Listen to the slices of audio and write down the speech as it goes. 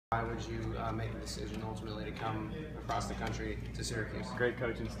Why would you make the decision ultimately to come across the country to Syracuse? Great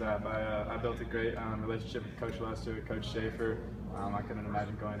coaching staff. I built a great relationship with Coach Lester, Coach Schaefer. I couldn't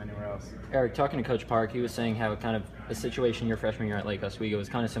imagine going anywhere else. Eric, talking to Coach Park, he was saying how kind of a situation your freshman year at Lake Oswego was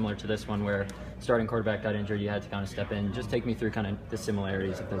kind of similar to this one, where starting quarterback got injured, you had to kind of step in. Just take me through kind of the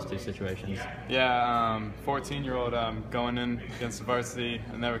similarities of those two situations. Yeah, 14-year-old going in against the varsity.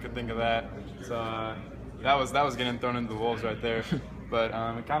 I never could think of that. So that was getting thrown into the wolves right there. But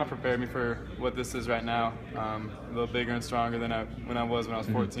it kind of prepared me for what this is right now. A little bigger and stronger than when I was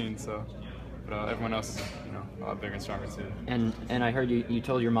 14. So, but everyone else is, a lot bigger and stronger too. And I heard you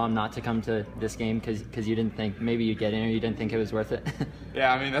told your mom not to come to this game because you didn't think maybe you'd get in, or you didn't think it was worth it.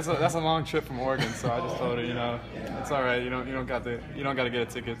 Yeah, I mean that's a long trip from Oregon, so I just told her, it's all right. You don't got to get a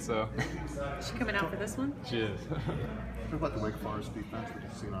ticket. So. Is she coming out for this one? She is. What about the Wake Forest defense? What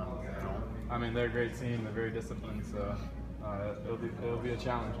you've seen on film? I mean, they're a great team. They're very disciplined, so it'll be a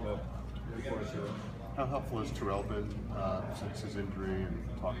challenge, but looking forward to it. How helpful has Terrell been since his injury and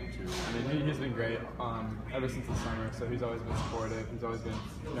talking to you? I mean, he's been great ever since the summer. So he's always been supportive. He's always been,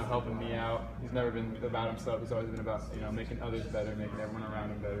 helping me out. He's never been about himself. He's always been about, making others better, making everyone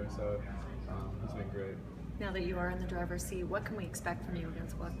around him better. So he's been great. Now that you are in the driver's seat, what can we expect from you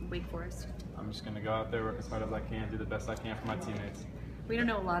against Wake Forest? I'm just going to go out there, work as hard as I can, do the best I can for my teammates. We don't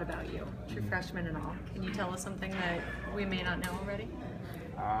know a lot about you, true freshman and all. Can you tell us something that we may not know already?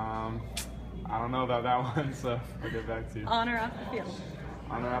 I don't know about that one, so I'll get back to you. On or off the field?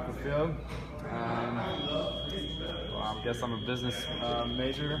 On or off the field? Well, I guess I'm a business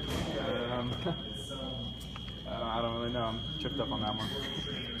major. I don't really know. I'm tripped up on that one.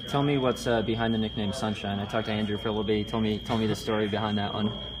 Tell me what's behind the nickname Sunshine. I talked to Andrew for a little bit. He told me the story behind that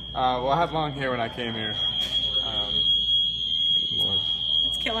one. Well, I had long hair when I came here.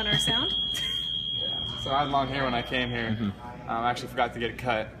 It's killing our sound. Yeah. So I had long hair when I came here. I actually forgot to get it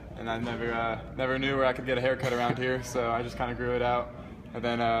cut, and I never knew where I could get a haircut around here. So I just kind of grew it out. And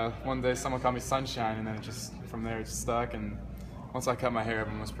then one day someone called me Sunshine, and then from there it just stuck. And once I cut my hair,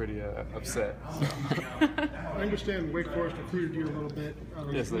 everyone was pretty upset. So. I understand Wake Forest recruited you a little bit.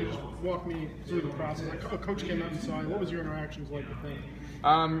 Yes, they did. Just walk me through the process. A coach came out and saw you. What was your interactions like with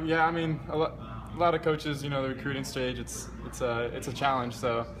him? Yeah, I mean, a lot of coaches, the recruiting stage, it's a challenge.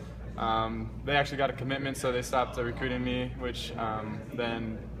 So they actually got a commitment, so they stopped recruiting me, which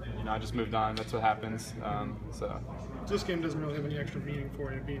then I just moved on. That's what happens. So this game doesn't really have any extra meaning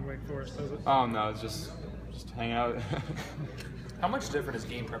for you, being Wake Forest, does it? Oh no, it's just hang out. How much different has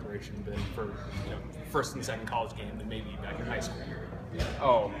game preparation been for first and second college game than maybe back in high school?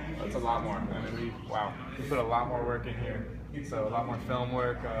 Oh, that's a lot more. I mean, we put a lot more work in here. So a lot more film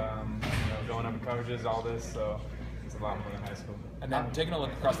work, going over coverages, all this. So it's a lot more than high school. And then taking a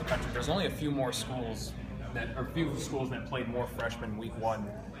look across the country, there's only a few schools that played more freshmen week one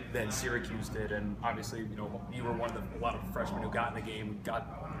than Syracuse did, and obviously, you were one of a lot of freshmen who got in the game, got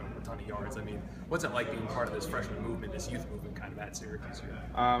a ton of yards. I mean, what's it like being part of this freshman movement, this youth movement, kind of at Syracuse here?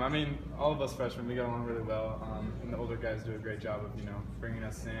 I mean, all of us freshmen, we get along really well, and the older guys do a great job of bringing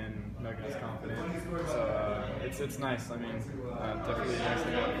us in, making us confident. So it's nice. I mean, definitely nice to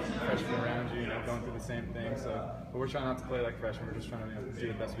have freshmen around you, going through the same thing. So, but we're trying not to play like freshmen. We're just trying to do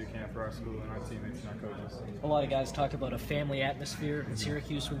the best we can for our school and our teammates and our coaches. A lot of guys talked about a family atmosphere in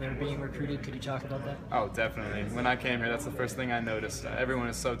Syracuse when they were being recruited. Could you talk about that? Oh, definitely. When I came here, that's the first thing I noticed. Everyone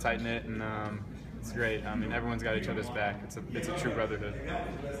is so tight-knit, and it's great. I mean, everyone's got each other's back. It's a true brotherhood.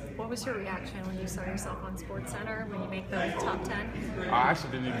 What was your reaction when you saw yourself on SportsCenter when you make the top 10? I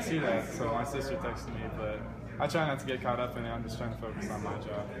actually didn't even see that, so my sister texted me, but I try not to get caught up in it. I'm just trying to focus on my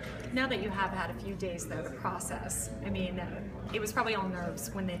job. Now that you have had a few days though to process, I mean, it was probably all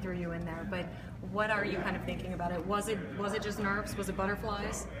nerves when they threw you in there, but what are you kind of thinking about it? Was it just nerves? Was it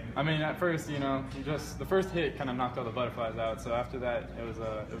butterflies? I mean, at first, just the first hit kind of knocked all the butterflies out. So after that, it was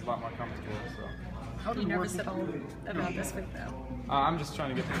a lot more comfortable. So. Are you nervous at all about this week though? I'm just trying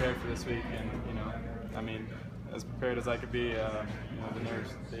to get prepared for this week, and I mean, as prepared as I could be. The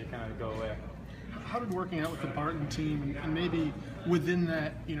nerves, they kind of go away. How did working out with the Barton team, and maybe within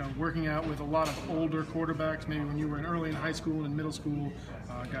that, working out with a lot of older quarterbacks, maybe when you were early in high school and middle school,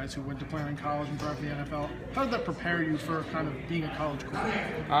 guys who went to play in college and drive the NFL, how did that prepare you for kind of being a college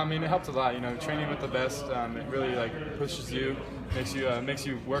quarterback? I mean, it helps a lot. Training with the best, it really pushes you, makes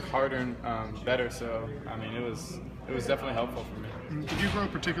you work harder and better. So I mean, it was definitely helpful for me. Did you grow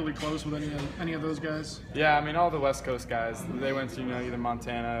particularly close with any of those guys? Yeah, I mean, all the West Coast guys, they went to, either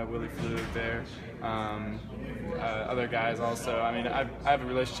Montana, Willie Fluke there, other guys also. I mean, I have a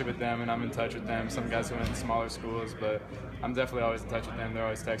relationship with them, and I'm in touch with them. Some guys who went to smaller schools, but I'm definitely always in touch with them. They're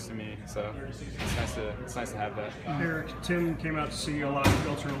always texting me, so it's nice to have that. Eric, Tim came out to see you a lot,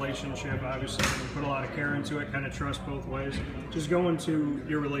 built a relationship, obviously. You put a lot of care into it, kind of trust both ways. Just go into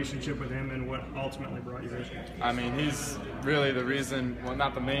your relationship with him and what ultimately brought you here. I mean, he's really the reason, well,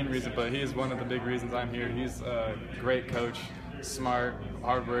 not the main reason, but he's one of the big reasons I'm here. He's a great coach, smart,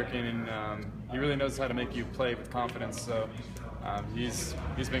 hardworking, and he really knows how to make you play with confidence. So he's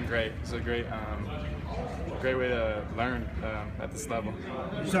been great. He's a great way to learn at this level.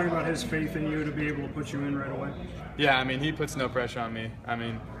 You're talking about his faith in you to be able to put you in right away? Yeah, I mean, he puts no pressure on me. I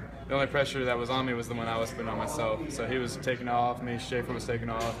mean, the only pressure that was on me was the one I was putting on myself. So he was taking it off me. Schaefer was taking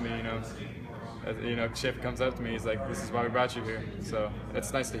it off me. Schaefer comes up to me. He's like, "This is why we brought you here." So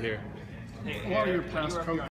it's nice to hear. A lot of your past coaches.